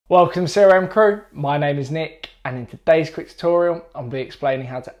Welcome CRM crew, my name is Nick and in today's quick tutorial I'll be explaining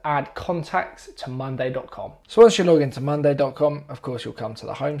how to add contacts to monday.com. So once you log into monday.com, of course you'll come to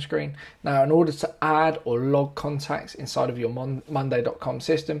the home screen. Now in order to add or log contacts inside of your monday.com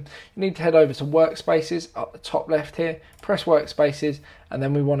system, you need to head over to Workspaces up the top left here, press Workspaces, and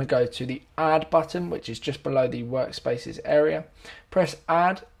then we want to go to the Add button, which is just below the Workspaces area. Press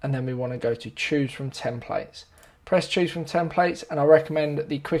Add and then we want to go to Choose from Templates. Press Choose from Templates, and I recommend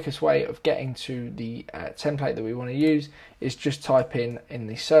the quickest way of getting to the template that we want to use is just type in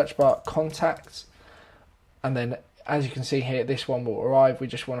the search bar contacts, and then as you can see here this one will arrive. We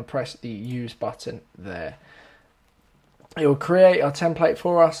just want to press the Use button there. It will create our template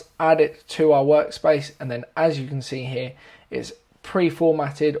for us, add it to our workspace, and then as you can see here it's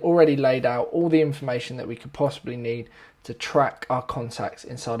pre-formatted, already laid out all the information that we could possibly need to track our contacts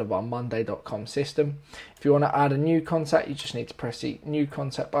inside of our monday.com system. If you want to add a new contact, you just need to press the New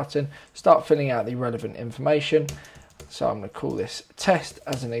Contact button, start filling out the relevant information. So I'm going to call this Test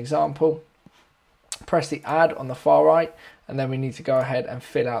as an example. Press the Add on the far right, and then we need to go ahead and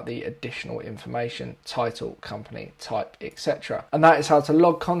fill out the additional information: title, company, type, etc. And that is how to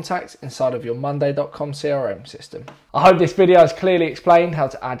log contacts inside of your monday.com CRM system. I hope this video has clearly explained how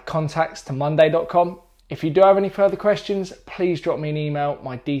to add contacts to monday.com. If you do have any further questions, please drop me an email.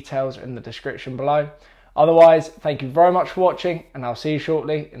 My details are in the description below. Otherwise, thank you very much for watching, and I'll see you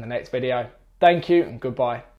shortly in the next video. Thank you and goodbye.